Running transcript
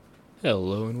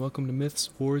Hello and welcome to Myths,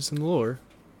 Wars, and Lore,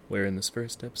 where in this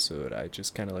first episode I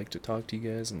just kind of like to talk to you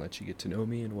guys and let you get to know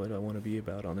me and what I want to be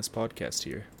about on this podcast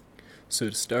here. So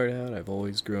to start out, I've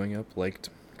always growing up liked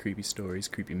creepy stories,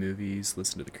 creepy movies,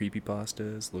 listened to the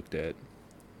creepypastas, looked at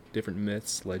different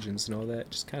myths, legends, and all that.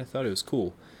 Just kind of thought it was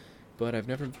cool. But I've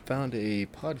never found a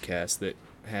podcast that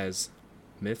has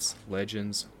myths,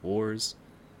 legends, wars,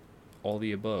 all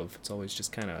the above. It's always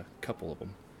just kind of a couple of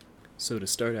them. So, to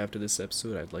start after this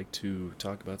episode, I'd like to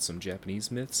talk about some Japanese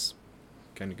myths,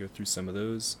 kind of go through some of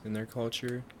those in their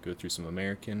culture, go through some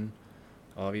American,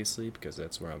 obviously, because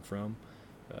that's where I'm from,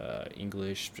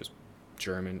 English, just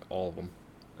German, all of them.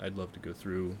 I'd love to go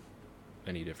through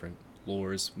any different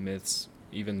lores, myths,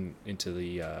 even into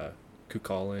the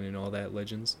Kukulin and all that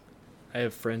legends. I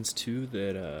have friends too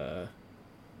that,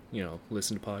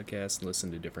 listen to podcasts and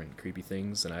listen to different creepy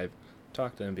things, and I've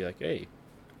talked to them and be like, hey,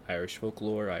 Irish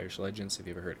folklore, Irish legends. Have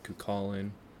you ever heard of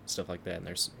Cuchulainn? Stuff like that.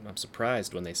 And I'm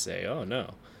surprised when they say, "Oh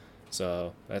no."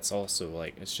 So that's also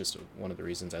like it's just one of the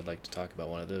reasons I'd like to talk about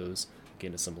one of those. Get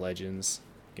into some legends.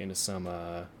 Get into some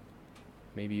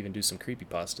maybe even do some creepy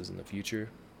pastas in the future.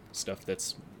 Stuff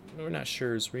that's we're not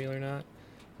sure is real or not,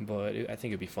 but I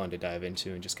think it'd be fun to dive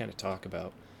into and just kind of talk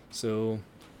about. So,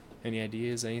 any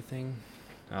ideas? Anything?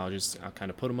 I'll kind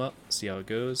of put them up, see how it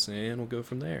goes, and we'll go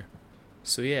from there.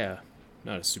 So yeah,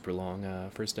 not a super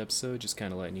long first episode, just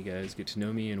kind of letting you guys get to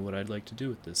know me and what I'd like to do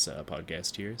with this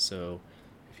podcast here. So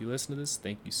if you listen to this,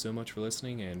 thank you so much for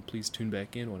listening, and please tune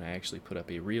back in when I actually put up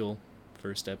a real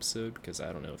first episode, because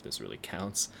I don't know if this really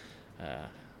counts.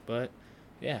 But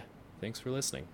yeah, thanks for listening.